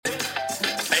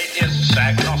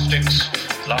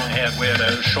long-haired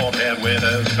weirdos, short-haired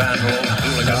weirdos, vandals,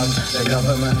 hooligans. The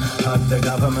government, hug the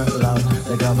government, love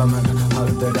the government, hug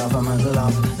the government,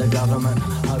 love the government,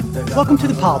 hug the government. Welcome to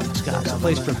The Politics Guys, a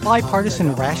place for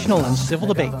bipartisan, rational, and civil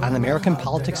debate on American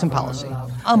politics and policy.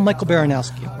 I'm Michael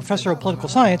Baranowski, a professor of political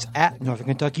science at Northern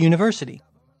Kentucky University.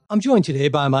 I'm joined today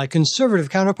by my conservative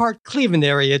counterpart, Cleveland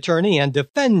area attorney and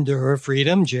defender of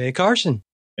freedom, Jay Carson.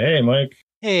 Hey, Mike.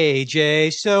 Hey, Jay.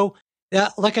 So,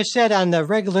 like I said on the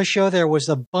regular show, there was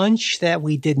a bunch that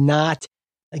we did not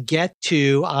get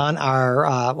to on our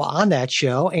on that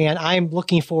show, and I'm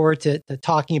looking forward to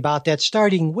talking about that,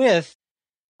 starting with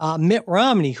Mitt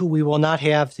Romney, who we will not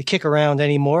have to kick around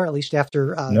anymore, at least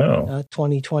after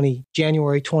 2020,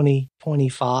 January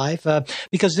 2025,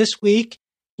 because this week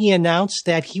he announced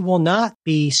that he will not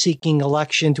be seeking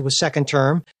election to a second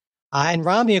term. And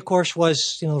Romney, of course,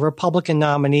 was the Republican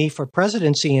nominee for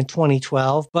presidency in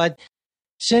 2012. But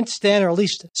since then, or at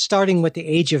least starting with the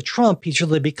age of Trump, he's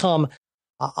really become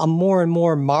a more and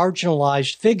more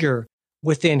marginalized figure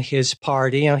within his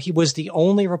party. He was the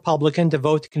only Republican to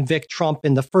vote to convict Trump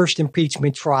in the first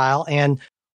impeachment trial, and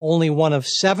only one of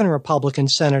 7 Republican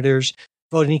senators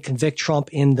voting to convict Trump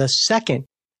in the second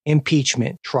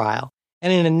impeachment trial.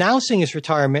 And in announcing his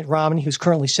retirement, Romney, who's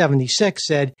currently 76,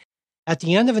 said, "At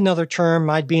the end of another term,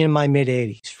 I'd be in my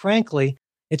mid-80s. Frankly,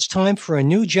 it's time for a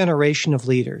new generation of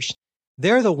leaders.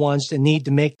 They're the ones that need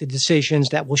to make the decisions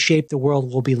that will shape the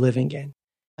world we'll be living in."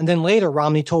 And then later,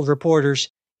 Romney told reporters,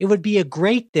 "It would be a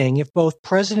great thing if both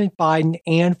President Biden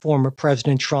and former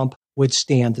President Trump would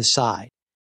stand aside."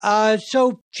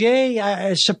 So, Jay,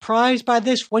 surprised by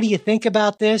this? What do you think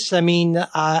about this? I mean,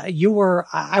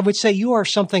 I would say you are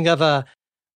something of a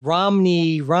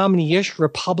Romney-ish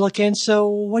Republican. So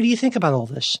what do you think about all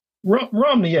this?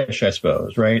 Romney-ish, I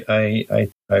suppose, right? He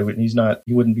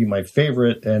wouldn't be my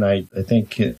favorite. And I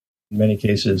think in many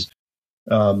cases,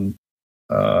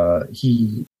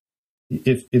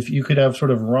 if you could have sort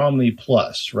of Romney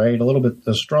plus, right? A little bit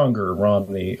a stronger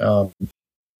Romney, a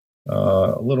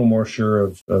little more sure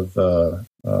of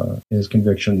his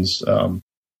convictions.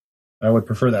 I would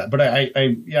prefer that, but I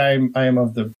am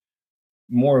of the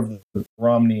more of the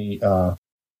Romney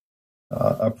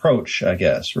approach, I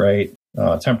guess, right?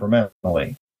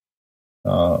 Temperamentally,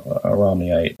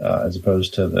 Romney, as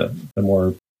opposed to the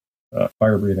more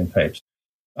fire-breathing types.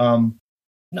 No,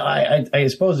 I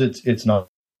suppose it's not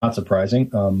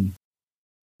surprising.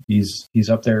 He's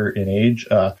up there in age,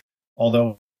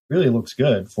 although really looks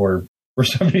good for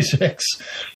 76,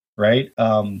 right?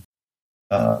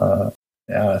 So,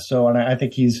 and I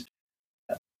think he's,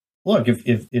 look,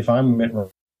 if I'm Mitt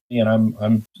Romney and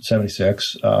I'm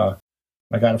 76,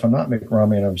 my God, if I'm not Mitt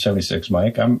Romney and I'm 76,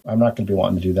 Mike, I'm not going to be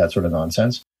wanting to do that sort of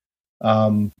nonsense.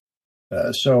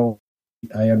 So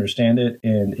I understand it.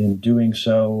 And in doing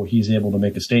so, he's able to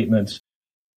make a statement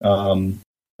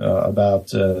about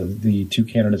the 2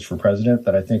 candidates for president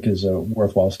that I think is a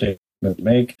worthwhile statement to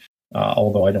make.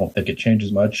 Although I don't think it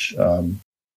changes much.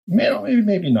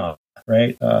 Maybe not,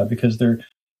 right? Because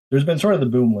there's been sort of the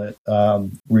boomlet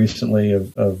recently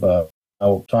of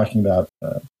talking about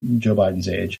Joe Biden's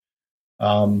age.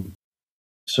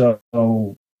 So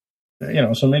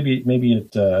maybe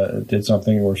it did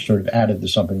something or sort of added to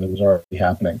something that was already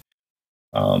happening.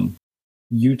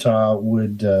 Utah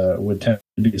would tend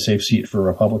to be a safe seat for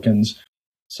Republicans,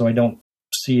 so I don't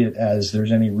see it as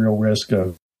there's any real risk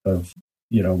of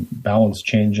balance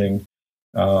changing.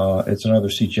 It's another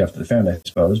seat you have to defend, I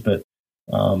suppose, but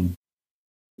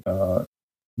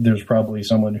there's probably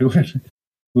someone who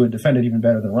would defend it even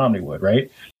better than Romney would, right?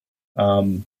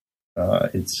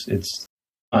 It's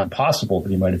not possible that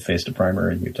he might have faced a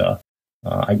primary in Utah.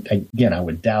 I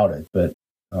would doubt it, but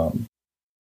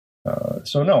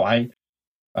so no, I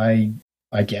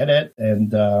get it,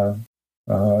 and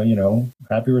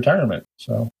happy retirement.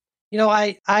 So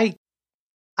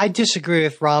I disagree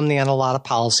with Romney on a lot of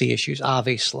policy issues,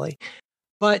 obviously.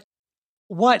 But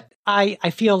what I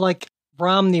feel like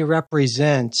Romney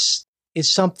represents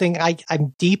is something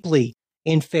I'm deeply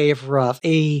in favor of,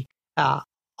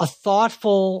 a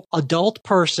thoughtful adult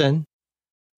person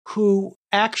who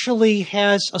actually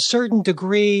has a certain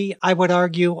degree, I would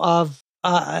argue, of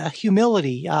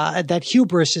humility, that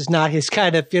hubris is not his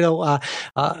kind of,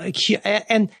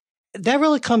 and that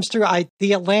really comes through.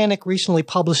 The Atlantic recently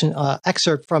published an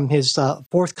excerpt from his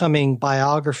forthcoming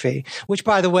biography, which,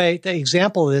 by the way, the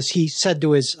example of this, he said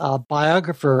to his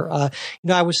biographer,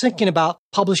 I was thinking about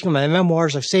publishing my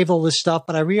memoirs. I've saved all this stuff,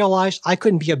 but I realized I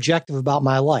couldn't be objective about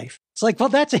my life. It's like, well,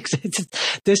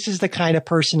 this is the kind of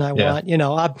person I want,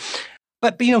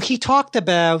 but he talked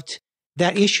about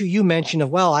that issue you mentioned of,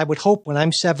 well, I would hope when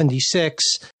I'm 76,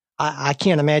 I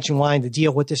can't imagine wanting to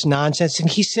deal with this nonsense. And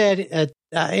he said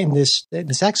in this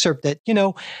excerpt that,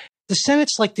 the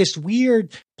Senate's like this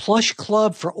weird plush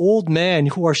club for old men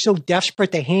who are so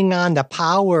desperate to hang on to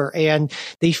power, and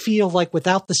they feel like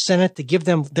without the Senate to give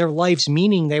them their life's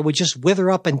meaning, they would just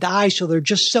wither up and die. So they're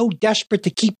just so desperate to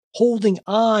keep holding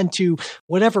on to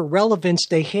whatever relevance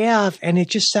they have. And it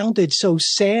just sounded so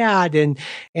sad. And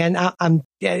I'm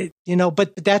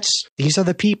but these are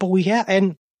the people we have.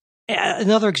 And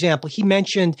another example, he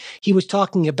mentioned he was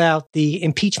talking about the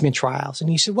impeachment trials. And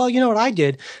he said, well, you know what I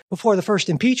did before the first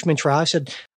impeachment trial? I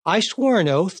said, I swore an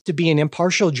oath to be an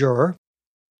impartial juror.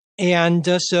 And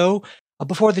so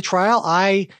before the trial,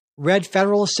 I read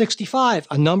Federalist 65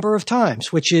 a number of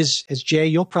times, which is, as Jay,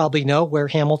 you'll probably know, where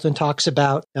Hamilton talks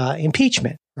about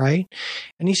impeachment, right?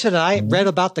 And he said, I read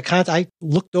about I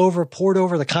poured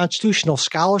over the constitutional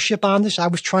scholarship on this. I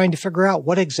was trying to figure out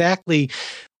what exactly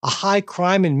a high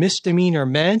crime and misdemeanor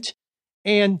meant.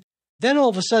 And then all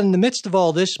of a sudden, in the midst of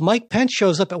all this, Mike Pence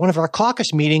shows up at one of our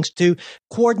caucus meetings to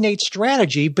coordinate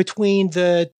strategy between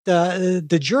the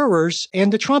jurors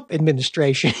and the Trump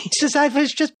administration. He says,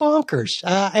 it's just bonkers.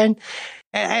 And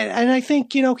I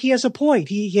think, he has a point.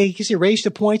 He raised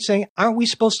a point saying, aren't we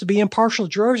supposed to be impartial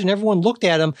jurors? And everyone looked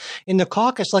at him in the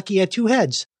caucus like he had two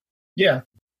heads. Yeah.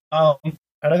 And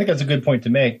I think that's a good point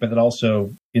to make, but it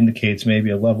also indicates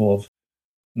maybe a level of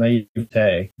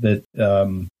naivete that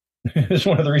is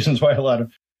one of the reasons why a lot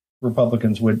of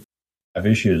Republicans would have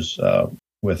issues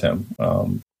with him.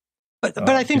 But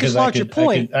I think it's not your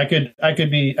point. I could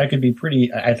be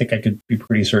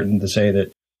pretty certain to say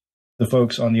that the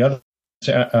folks on the other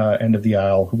end of the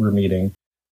aisle who were meeting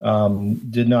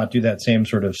did not do that same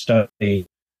sort of study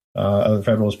of the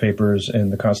Federalist Papers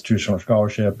and the Constitutional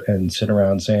Scholarship and sit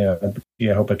around saying,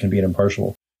 I hope I can be an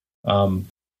impartial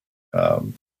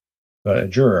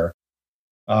juror.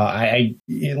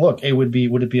 Look, would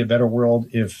it be a better world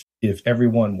if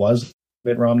everyone was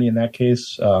Mitt Romney in that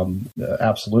case?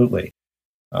 Absolutely.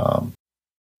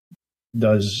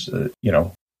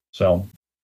 So.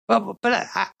 But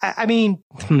I mean,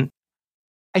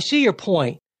 I see your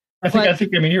point. I think.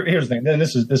 Here's the thing. Then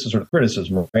this is sort of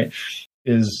criticism, right?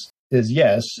 Is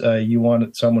yes, you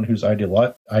want someone who's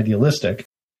idealistic,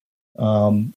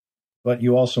 but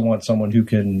you also want someone who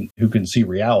can see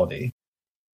reality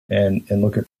and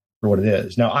look at for what it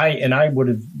is. Now, I would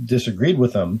have disagreed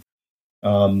with them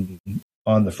on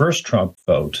the first Trump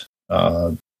vote,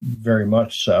 very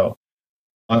much so.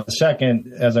 On the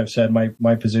second, as I've said,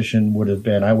 my position would have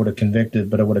been I would have convicted,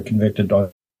 but I would have convicted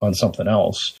on something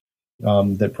else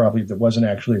that wasn't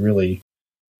actually really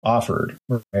offered,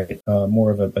 right?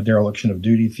 More of a dereliction of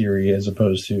duty theory as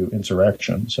opposed to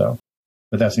insurrection. So,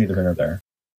 but that's neither here nor there.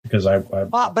 Because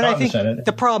but I think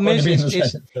the problem is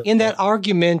in that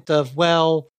argument of,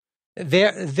 well,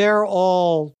 they're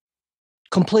all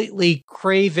completely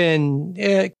craven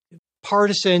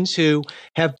partisans who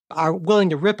are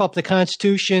willing to rip up the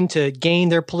Constitution to gain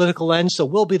their political ends. So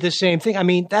we'll be the same thing. I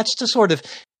mean, that's the sort of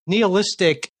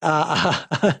nihilistic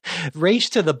race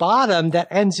to the bottom that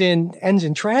ends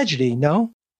in tragedy.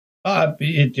 No,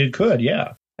 it could,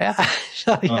 yeah. Yeah.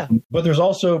 But there's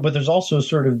also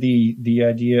sort of the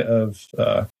idea of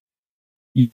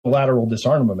unilateral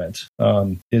disarmament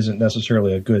isn't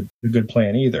necessarily a good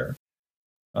plan either.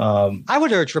 I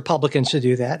would urge Republicans to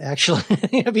do that. Actually,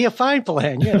 it'd be a fine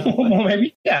plan. Well,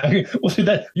 maybe, yeah. Well, see,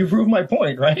 that you prove my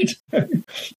point, right?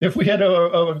 If we had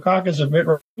a caucus of Mitt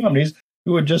Romneys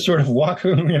who would just sort of walk,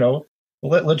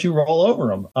 let you roll over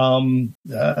them.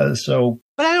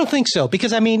 But I don't think so,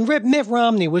 because Mitt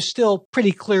Romney was still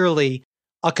pretty clearly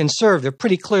a conservative,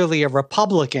 pretty clearly a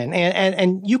Republican,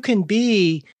 and you can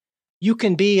be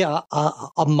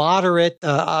a moderate,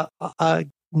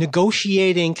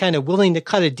 negotiating, kind of willing to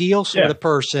cut a deal sort of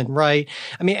person, right?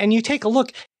 And you take a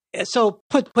look. So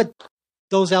put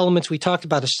those elements we talked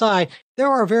about aside, there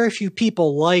are very few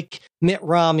people like Mitt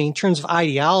Romney in terms of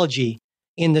ideology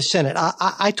in the Senate.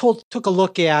 I took a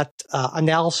look at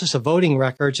analysis of voting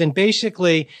records, and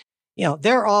basically,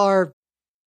 there are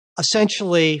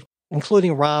essentially,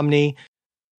 including Romney,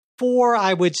 4,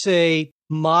 I would say,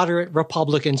 moderate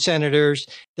Republican senators.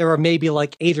 There are maybe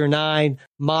like 8 or 9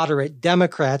 moderate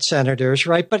Democrat senators,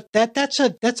 right? But that's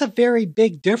a very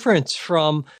big difference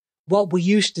from what we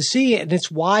used to see, and it's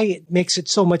why it makes it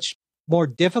so much more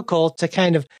difficult to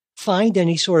kind of find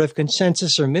any sort of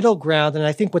consensus or middle ground. And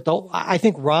I think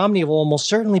Romney will almost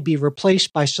certainly be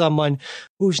replaced by someone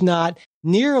who's not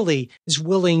nearly as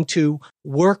willing to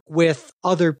work with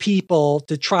other people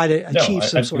to try to achieve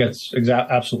some sort of. That's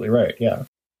absolutely right. Yeah.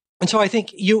 And so I think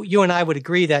you and I would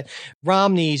agree that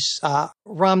Romney's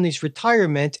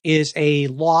retirement is a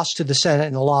loss to the Senate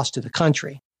and a loss to the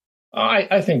country.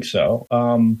 I think so.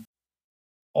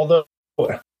 Although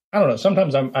I don't know,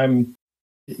 sometimes I'm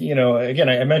again,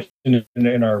 I mentioned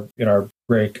in our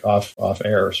break off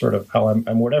air, sort of how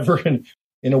I'm whatever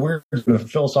in a weird sort of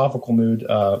philosophical mood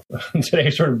today,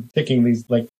 sort of thinking these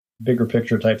like bigger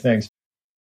picture type things.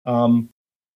 I'm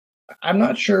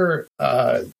not sure.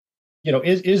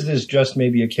 Is this just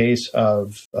maybe a case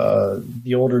of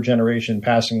the older generation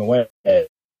passing away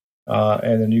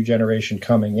and the new generation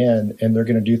coming in, and they're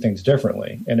going to do things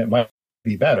differently, and it might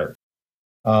be better.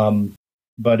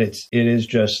 But it is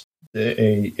just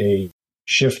a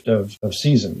shift of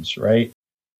seasons, right?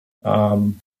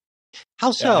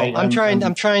 How so? I'm trying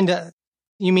to.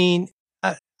 You mean?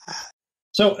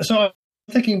 So I'm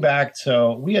thinking back.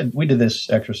 So we did this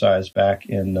exercise back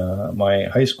in my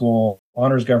high school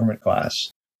honors government class.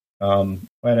 I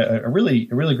had a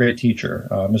really great teacher,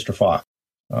 Mr. Falk.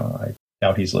 I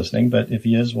doubt he's listening, but if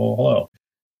he is, well,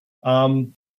 hello.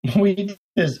 We did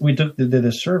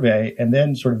this survey and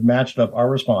then sort of matched up our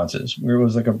responses. It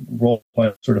was like a role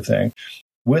play sort of thing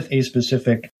with a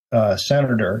specific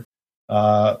senator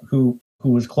who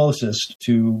was closest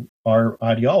to our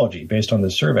ideology based on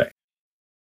this survey.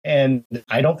 And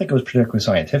I don't think it was particularly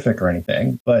scientific or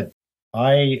anything, but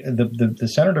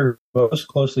the senator most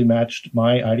closely matched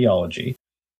my ideology.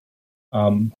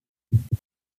 Maybe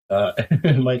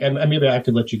I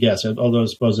could let you guess, although I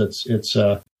suppose it's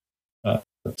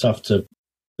tough to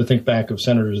think back of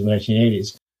senators in the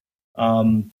 1980s.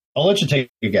 I'll let you take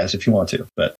a guess if you want to,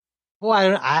 but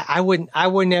I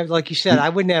wouldn't have, like you said, I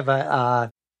wouldn't have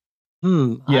a.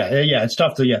 It's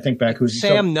tough to think back. Who's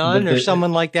Sam Nunn or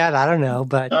someone like that? I don't know,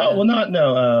 but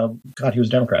God, he was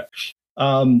a Democrat.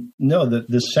 No,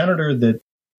 the senator that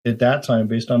at that time,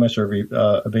 based on my survey,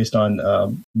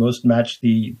 most matched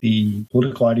the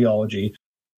political ideology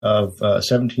of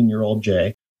 17-year-old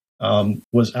Jay,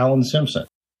 was Alan Simpson.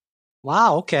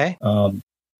 Wow. Okay. Of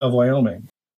Wyoming.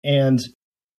 And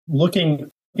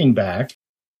looking back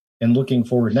and looking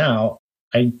forward now,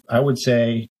 I would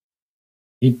say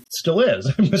he still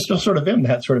is. I'm still sort of in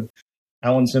that sort of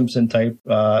Alan Simpson type.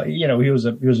 He was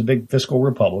a big fiscal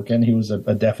Republican. He was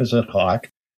a deficit hawk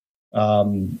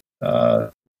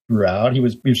throughout. He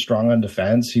was strong on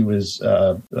defense. He was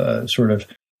sort of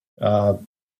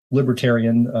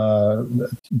libertarian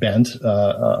bent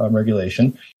on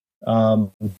regulation.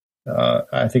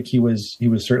 I think he was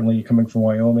certainly, coming from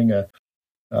Wyoming,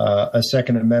 a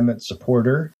Second Amendment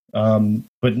supporter,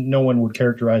 but no one would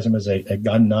characterize him as a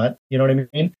gun nut. You know what I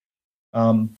mean?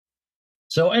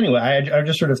 So anyway, I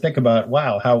just sort of think about,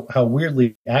 wow, how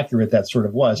weirdly accurate that sort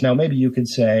of was. Now, maybe you could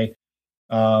say,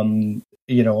 a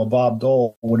Bob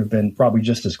Dole would have been probably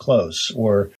just as close,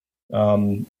 or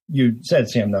you said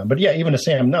Sam Nunn, but yeah, even a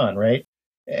Sam Nunn, right?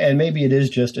 And maybe it is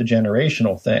just a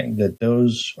generational thing, that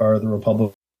those are the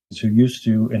Republicans who used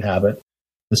to inhabit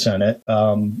the Senate,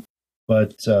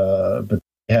 but they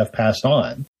have passed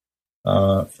on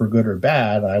for good or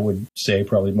bad. I would say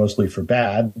probably mostly for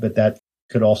bad, but that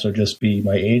could also just be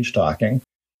my age talking.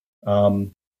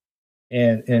 And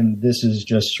this is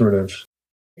just sort of,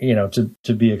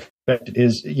 to be expected.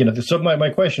 So my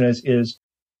question is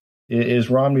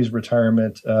Romney's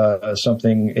retirement a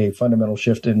fundamental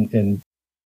shift in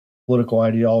political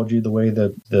ideology, the way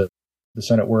that the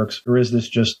Senate works, or is this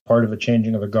just part of a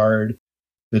changing of a guard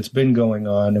that's been going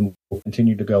on and will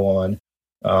continue to go on?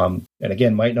 And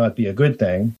again, might not be a good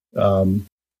thing,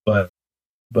 but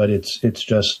it's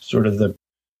just sort of the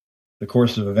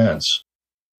course of events.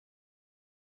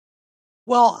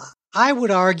 Well, I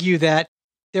would argue that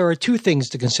there are two things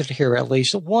to consider here, at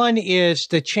least. One is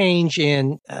the change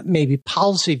in maybe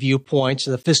policy viewpoints,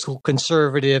 the fiscal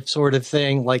conservative sort of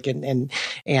thing, like and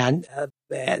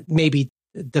maybe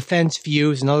defense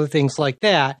views and other things like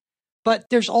that. But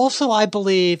there's also, I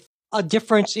believe, a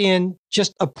difference in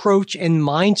just approach and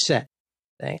mindset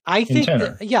thing. I think,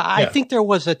 I think there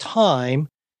was a time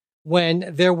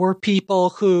when there were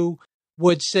people who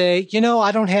would say,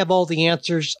 I don't have all the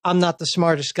answers. I'm not the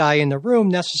smartest guy in the room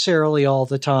necessarily all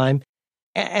the time.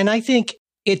 And I think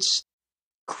it's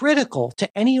critical to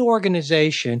any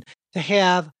organization to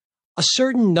have a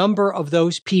certain number of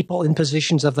those people in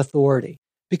positions of authority.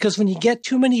 Because when you get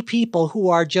too many people who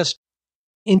are just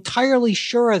entirely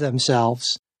sure of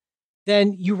themselves,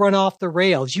 then you run off the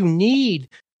rails. You need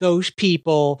those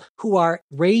people who are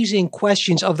raising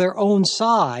questions of their own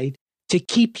side to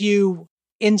keep you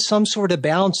in some sort of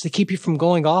balance, to keep you from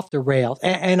going off the rails.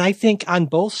 And I think on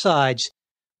both sides,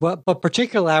 but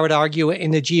particularly, I would argue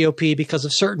in the GOP because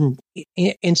of certain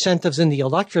incentives in the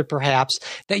electorate, perhaps,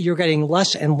 that you're getting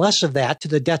less and less of that to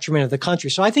the detriment of the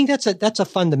country. So I think that's a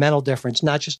fundamental difference,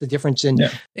 not just the difference in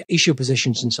issue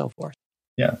positions and so forth.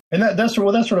 Yeah, and that's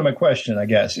sort of my question, I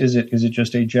guess. Is it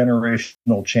just a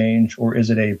generational change, or is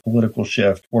it a political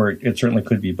shift, or it certainly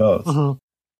could be both?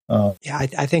 Mm-hmm.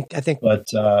 I think. But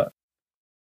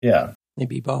yeah,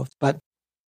 maybe both, but.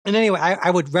 And anyway,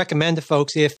 I would recommend to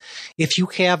folks, if you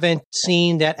haven't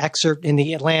seen that excerpt in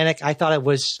the Atlantic, I thought it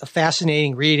was a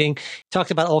fascinating reading. Talked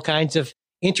about all kinds of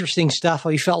interesting stuff.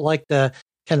 He felt like the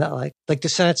kind of like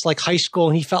DeSantis, like high school,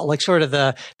 and he felt like sort of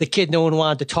the kid no one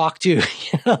wanted to talk to,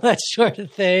 that sort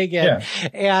of thing.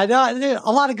 And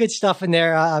a lot of good stuff in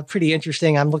there. Pretty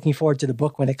interesting. I'm looking forward to the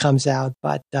book when it comes out.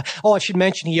 But I should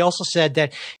mention, he also said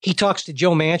that he talks to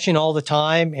Joe Manchin all the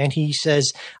time, and he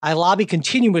says, I lobby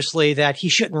continuously that he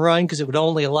shouldn't run because it would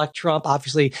only elect Trump.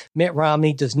 Obviously, Mitt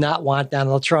Romney does not want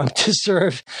Donald Trump to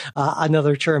serve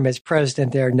another term as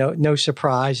president there. No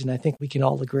surprise. And I think we can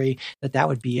all agree that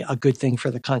would be a good thing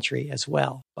for the country as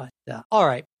well. But all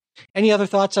right. Any other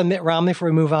thoughts on Mitt Romney before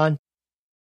we move on?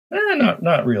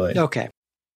 Not really. Okay.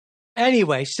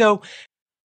 Anyway, so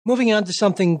moving on to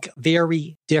something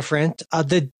very different.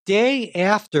 The day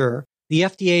after the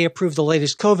FDA approved the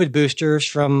latest COVID boosters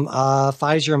from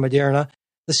Pfizer and Moderna,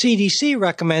 the CDC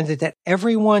recommended that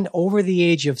everyone over the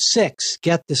age of 6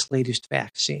 get this latest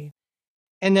vaccine.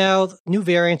 And now new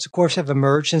variants, of course, have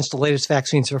emerged since the latest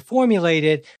vaccines are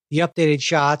formulated. The updated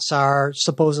shots are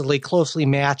supposedly closely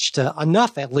matched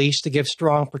enough, at least, to give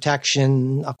strong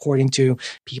protection, according to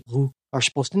people who are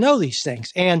supposed to know these things.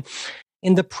 And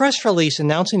in the press release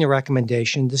announcing the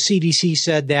recommendation, the CDC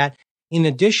said that in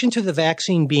addition to the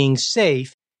vaccine being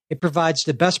safe, it provides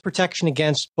the best protection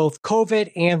against both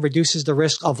COVID and reduces the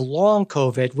risk of long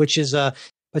COVID, which is a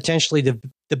potentially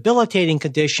debilitating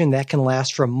condition that can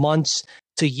last from months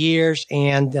to years.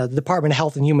 And the Department of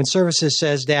Health and Human Services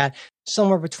says that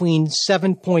somewhere between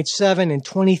 7.7 and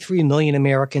 23 million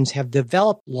Americans have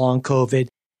developed long COVID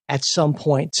at some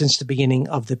point since the beginning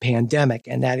of the pandemic.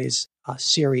 And that is a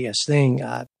serious thing,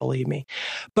 believe me.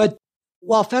 But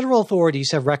while federal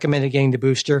authorities have recommended getting the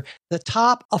booster, the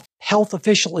top health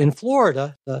official in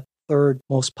Florida, the third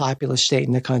most populous state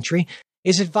in the country,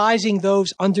 is advising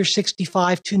those under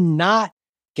 65 to not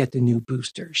get the new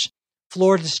boosters.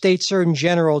 Florida State Surgeon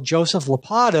General Joseph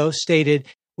Lopado stated,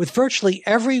 with virtually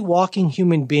every walking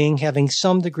human being having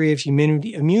some degree of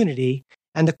immunity,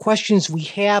 and the questions we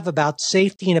have about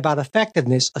safety and about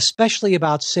effectiveness, especially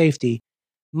about safety,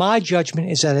 my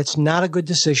judgment is that it's not a good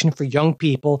decision for young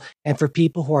people and for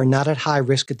people who are not at high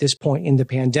risk at this point in the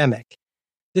pandemic.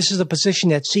 This is a position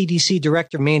that CDC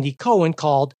Director Mandy Cohen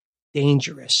called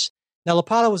dangerous. Now,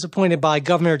 Lopado was appointed by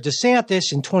Governor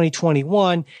DeSantis in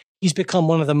 2021. He's become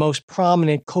one of the most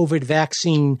prominent COVID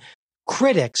vaccine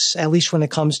critics, at least when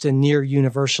it comes to near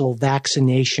universal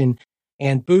vaccination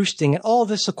and boosting. And all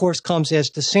this, of course, comes as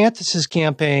DeSantis's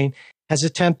campaign has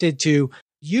attempted to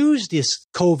use this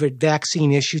COVID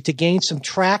vaccine issue to gain some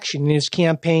traction in his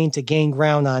campaign to gain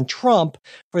ground on Trump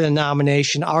for the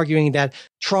nomination, arguing that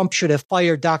Trump should have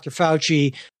fired Dr.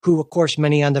 Fauci, who, of course,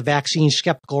 many on the vaccine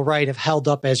skeptical right have held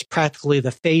up as practically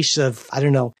the face of,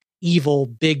 evil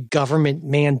big government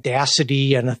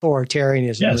mendacity and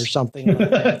authoritarianism or something like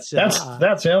that. So,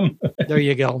 that's him. There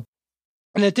you go.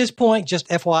 And at this point, just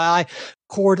FYI,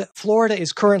 Florida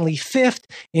is currently 5th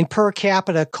in per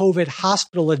capita COVID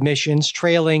hospital admissions,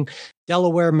 trailing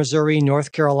Delaware, Missouri,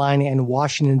 North Carolina, and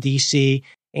Washington, D.C.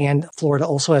 And Florida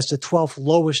also has the 12th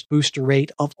lowest booster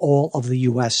rate of all of the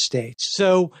U.S. states.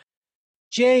 So,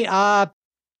 Jay, I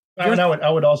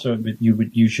would also,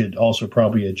 you should also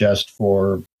probably adjust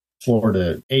for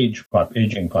Florida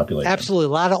aging population. Absolutely. A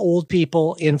lot of old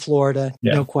people in Florida,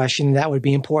 no question. That would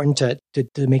be important to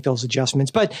make those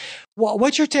adjustments. But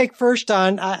what's your take first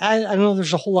on, I know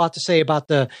there's a whole lot to say about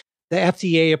the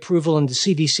FDA approval and the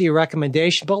CDC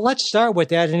recommendation, but let's start with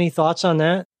that. Any thoughts on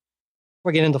that?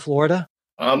 We're getting into Florida?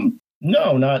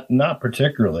 No, not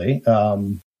particularly.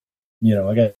 I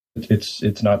guess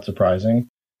it's not surprising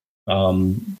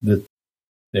that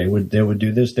they would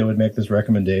do this. They would make this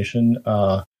recommendation.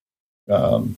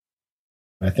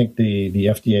 I think the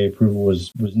FDA approval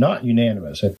was not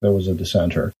unanimous. I think there was a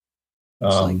dissenter.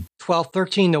 Like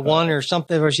 12-13 to 1 or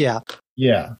something.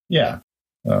 Yeah.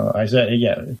 I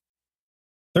said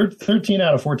 13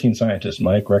 out of 14 scientists,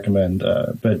 Mike, recommend.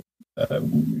 But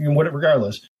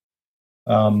regardless,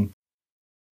 I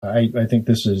think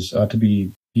this is ought to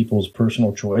be people's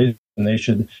personal choice, and they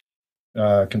should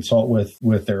consult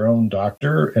with their own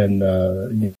doctor and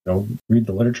read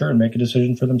the literature and make a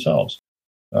decision for themselves.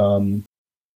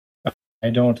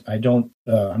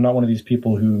 I'm not one of these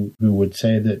people who would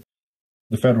say that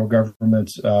the federal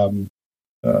government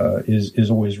is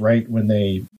always right when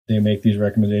they make these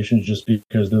recommendations just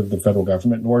because they're the federal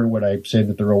government, nor would I say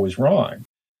that they're always wrong.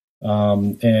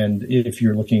 And if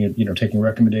you're looking at, taking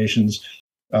recommendations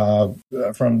from,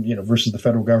 versus the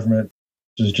federal government,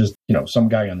 which is just, some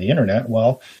guy on the internet,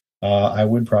 well, I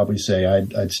would probably say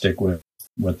I'd stick with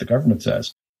what the government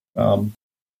says.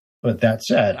 But that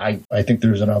said, I think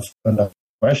there's enough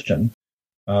question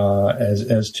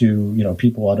as to,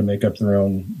 people ought to make up their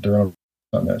own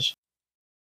on this.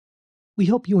 We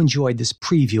hope you enjoyed this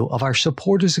preview of our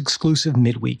supporters exclusive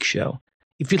midweek show.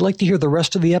 If you'd like to hear the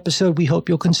rest of the episode, we hope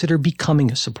you'll consider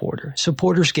becoming a supporter.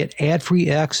 Supporters get ad-free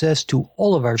access to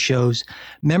all of our shows,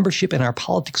 membership in our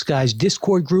Politics Guys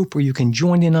Discord group where you can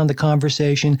join in on the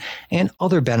conversation, and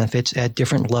other benefits at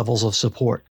different levels of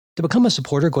support. To become a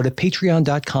supporter, go to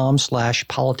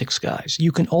patreon.com/politicsguys.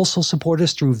 You can also support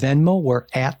us through Venmo, we're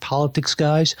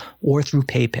 @politicsguys, or through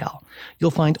PayPal.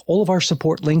 You'll find all of our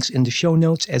support links in the show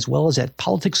notes as well as at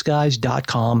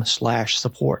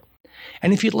politicsguys.com/support.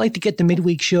 And if you'd like to get the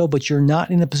midweek show, but you're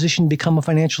not in a position to become a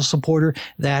financial supporter,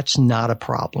 that's not a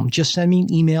problem. Just send me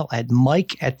an email at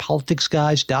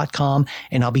mike@politicsguys.com,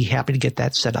 and I'll be happy to get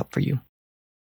that set up for you.